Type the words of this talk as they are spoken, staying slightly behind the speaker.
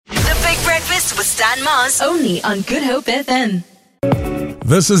Breakfast with Stan Mars. Only on Good Hope FM.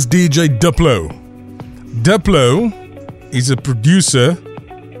 This is DJ Diplo. Diplo is a producer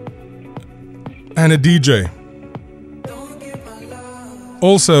and a DJ.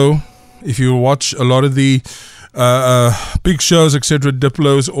 Also, if you watch a lot of the big shows, etc.,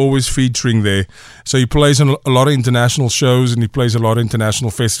 Diplo is always featuring there. So he plays on a lot of international shows and he plays a lot of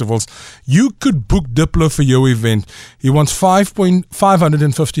international festivals. You could book Diplo for your event. He wants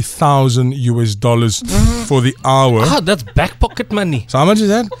 $550,000 US for the hour. Ah, that's back pocket money. So how much is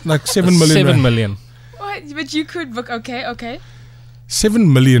that? Like 7 million. 7 million. What? But you could book. Okay.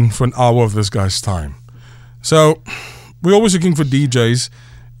 7 million for an hour of this guy's time. So we're always looking for DJs.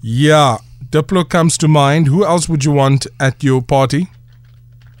 Yeah, Diplo comes to mind. Who else would you want at your party?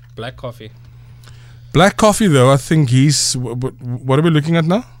 Black Coffee. Black Coffee, though, I think he's... What are we looking at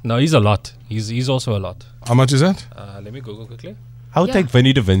now? No, he's a lot. He's also a lot. How much is that? Let me Google quickly. I would take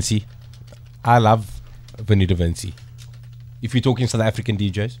Vinny Da Vinci. I love Vinny Da Vinci. If you're talking South African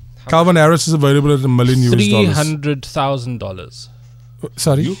DJs. Calvin Harris is available at $1 million US. $300,000.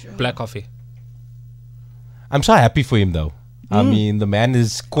 Sorry? Black Coffee. I'm so happy for him, though. I mean, the man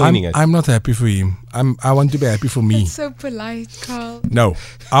is coining it. I'm not happy for him. I want to be happy for me. That's so polite, Carl. No,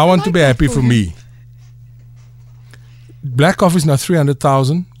 I want to be happy for me. Black Coffee is now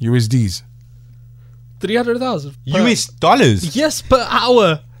 300,000 USDs. 300,000 US dollars? Yes, per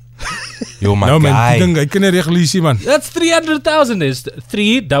hour. Yo, my No, guy. man. I can't regulate, man. That's 300,000. Is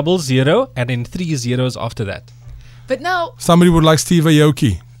 300 and then 3 zeros after that. But now, Somebody would like Steve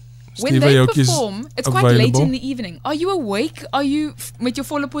Aoki. when Steve they Aoki is perform, it's quite late available. in the evening. Are you awake? Are you, with your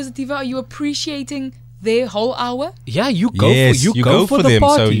Volle Positiva, are you appreciating their whole hour? Yeah, you go Yes, for you go for the them,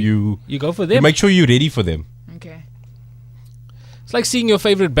 party. so you go for you them. make sure you're ready for them. Okay. It's like seeing your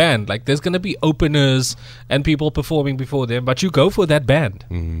favorite band. Like there's gonna be openers and people performing before them, but you go for that band.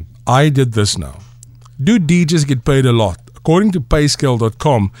 I did this now. Do DJs get paid a lot? According to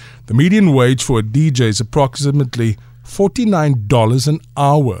payscale.com, the median wage for a DJ is approximately $49 an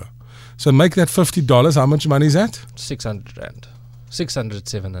hour. So make that $50. How much money is that? 600 rand, 600,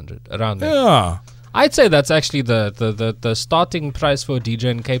 700 around there. Yeah. I'd say that's actually the starting price for a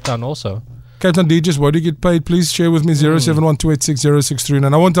DJ in Cape Town also. Cape Town DJs, what do you get paid? Please share with me 0712860639.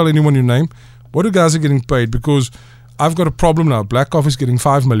 And I won't tell anyone your name. What do guys are getting paid? Because I've got a problem now. Black Coffee's getting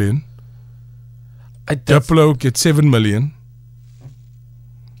 5 million. Diplo gets 7 million.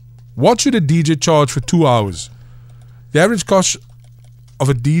 What should a DJ charge for 2 hours? The average cost of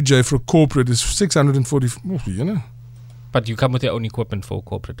a DJ for a corporate is 640. You know, But you come with your own equipment for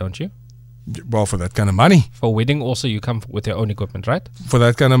corporate, don't you? well, for that kind of money, For wedding also you come with your own equipment, right? for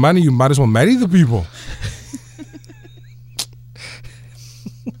that kind of money, you might as well marry the people.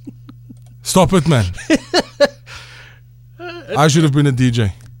 Stop it, man. I should have been a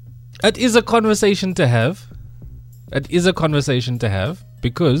DJ. It is a conversation to have. It is a conversation to have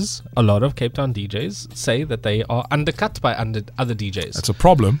because a lot of Cape Town DJs say that they are undercut by other DJs That's a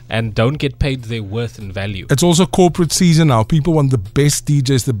problem. and don't get paid their worth and value. It's also corporate season now. People want the best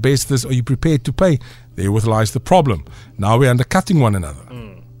DJs, the best this. Are you prepared to pay? Therewith lies the problem. Now we're undercutting one another.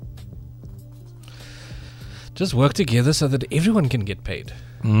 Just work together so that everyone can get paid.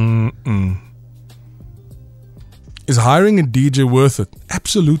 Is hiring a DJ worth it?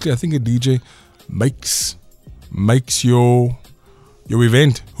 Absolutely. I think a DJ makes your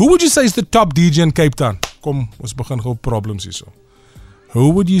event. Who would you say is the top DJ in Cape Town? Kom, ons begin gou problems hierso.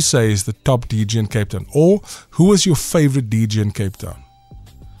 Who would you say is the top DJ in Cape Town? Or who is your favorite DJ in Cape Town?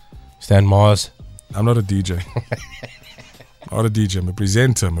 Stan Mars. I'm not a DJ. Not a DJ. I'm a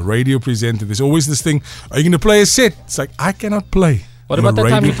presenter. I'm a radio presenter. There's always this thing, are you going to play a set? It's like, I cannot play. What I'm about a that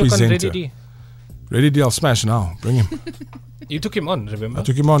time you radio took on presenter. Ready D? Ready D, I'll smash now. Bring him. You took him on, remember? I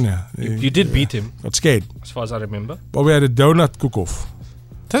took him on, yeah. You did beat him, Got scared. as far as I remember. But we had a donut cook-off.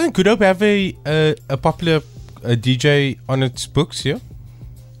 Doesn't Good Hope have a popular DJ on its books here?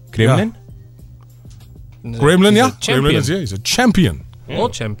 Gremlin? Gremlin, He's yeah? a champion. Gremlin is, yeah. He's a champion. Or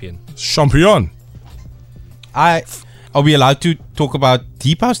champion. Champion. Are we allowed to talk about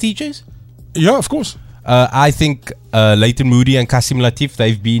Deep House DJs? Yeah, of course. I think Leighton Moody and Kasim Latif,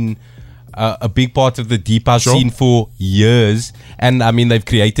 they've been a big part of the Deep House Sure. scene for years. And I mean, they've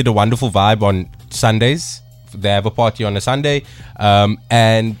created a wonderful vibe on Sundays. They have a party on a Sunday.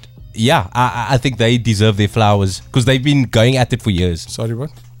 And yeah, I think they deserve their flowers because they've been going at it for years. Sorry,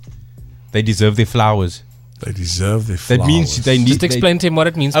 what? They deserve their flowers. They deserve their flowers. That means they need... Just explain to him what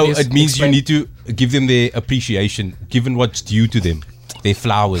it means. Oh, please. it means Explain. you need to give them their appreciation, given what's due to them. Their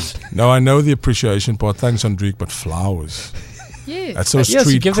flowers. No, I know the appreciation part. Thanks, Andriek, but flowers. Yes. That's so Yes, you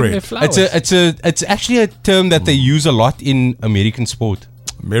street give them their cred. flowers. It's actually a term that they use a lot in American sport.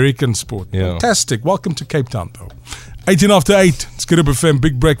 American sport. Yeah. Fantastic. Welcome to Cape Town, though. 18 after 8. It's Good Hope FM,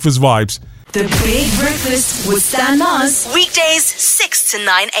 Big Breakfast Vibes. The Big Breakfast with Stan Mars. Weekdays 6 to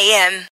 9 a.m.